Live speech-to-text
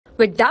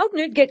With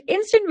Doubtnut, get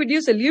instant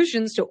video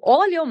solutions to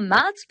all your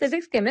maths,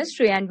 physics,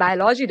 chemistry, and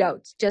biology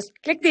doubts. Just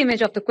click the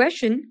image of the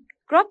question,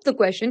 crop the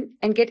question,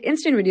 and get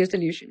instant video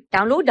solution.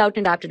 Download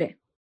Doubtnut app today.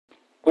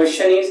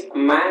 Question is, a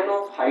man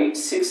of height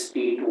 6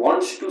 feet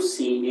wants to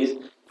see his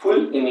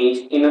full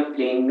image in a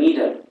plane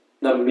mirror.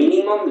 The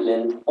minimum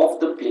length of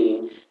the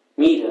plane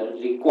mirror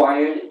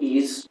required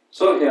is,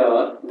 so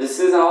here this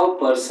is our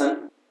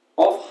person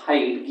of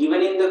height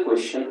given in the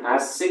question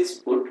as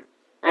 6 foot,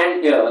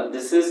 and here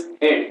this is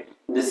head,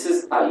 this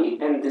is eye,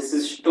 and this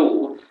is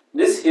toe.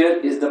 This here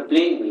is the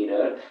plane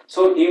mirror,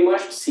 so he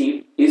must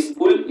see his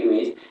full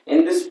image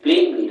in this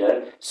plane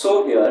mirror.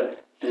 So here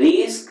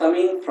rays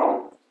coming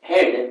from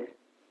head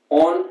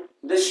on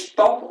the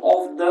top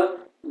of the,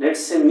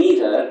 let's say,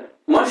 mirror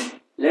must,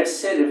 let's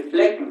say,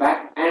 reflect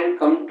back and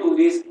come to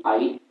his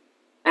eye,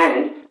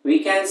 and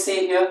we can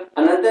say here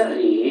another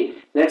ray,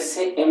 let's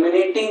say,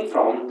 emanating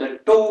from the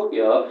toe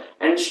here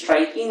and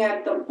striking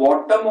at the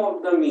bottom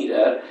of the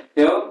mirror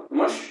here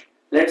must,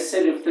 let's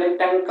say,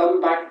 reflect and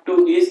come back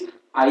to his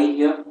eye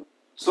here.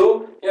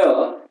 So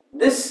here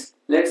this,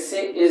 let's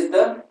say, is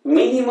the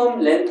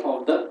minimum length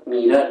of the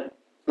mirror.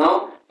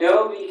 Now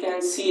here we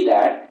can see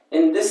that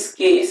in this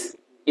case,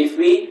 if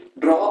we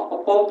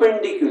draw a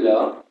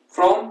perpendicular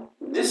from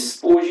this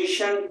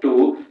position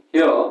to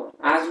here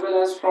as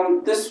well as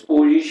from this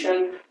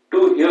position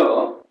to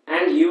here,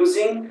 and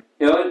using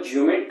here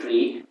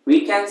geometry,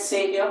 we can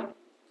say here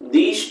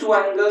these two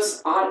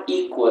angles are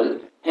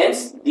equal,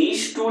 hence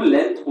these two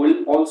lengths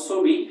will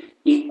also be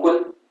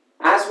equal,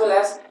 as well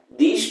as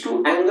these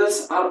two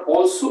angles are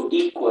also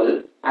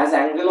equal, as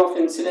angle of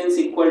incidence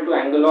equal to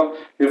angle of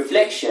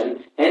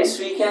reflection, hence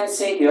we can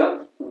say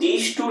here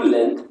these two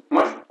lengths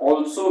must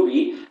also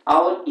be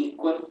our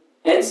equal.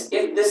 Hence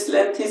if this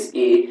length is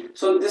A,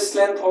 so this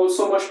length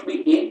also must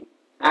be A,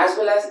 as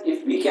well as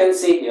if we can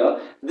say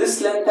here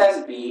this length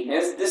as B,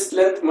 hence this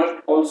length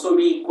must also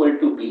be equal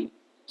to B.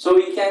 So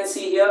we can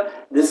see here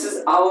this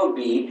is our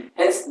B,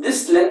 hence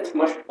this length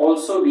must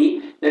also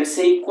be, let's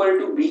say, equal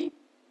to B.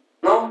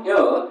 Now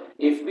here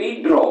if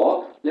we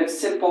draw,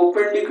 let's say,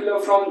 perpendicular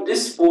from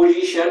this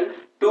position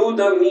to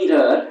the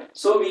mirror,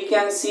 so we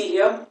can see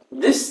here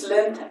this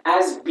length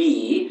as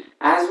B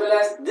as well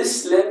as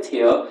this length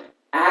here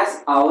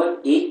as our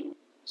A.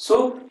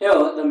 So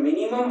here the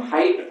minimum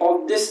height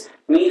of this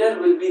mirror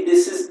will be,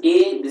 this is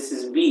A, this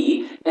is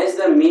B, hence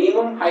the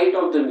minimum height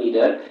of the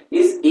mirror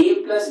is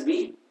A plus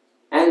B,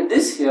 and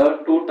this here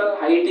total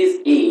height is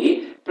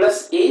A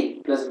plus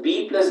B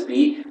plus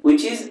B,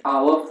 which is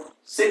our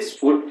 6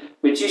 foot,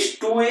 which is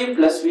 2A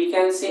plus, we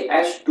can say,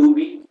 as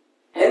 2B.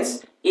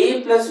 Hence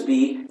A plus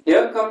B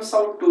here comes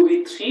out to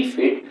be 3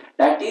 feet,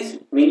 that is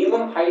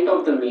minimum height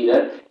of the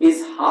mirror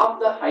is half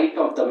the height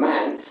of the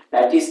man,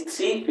 that is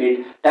 3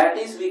 feet. That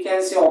is, we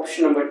can say,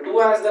 option number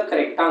 2 as the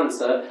correct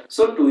answer.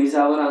 So 2 is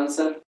our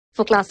answer.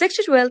 For class 6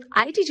 to 12,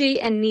 IIT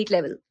JEE and NEET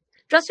level.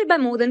 Trusted by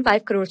more than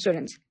 5 crore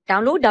students.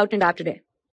 Download Doubtnut app today.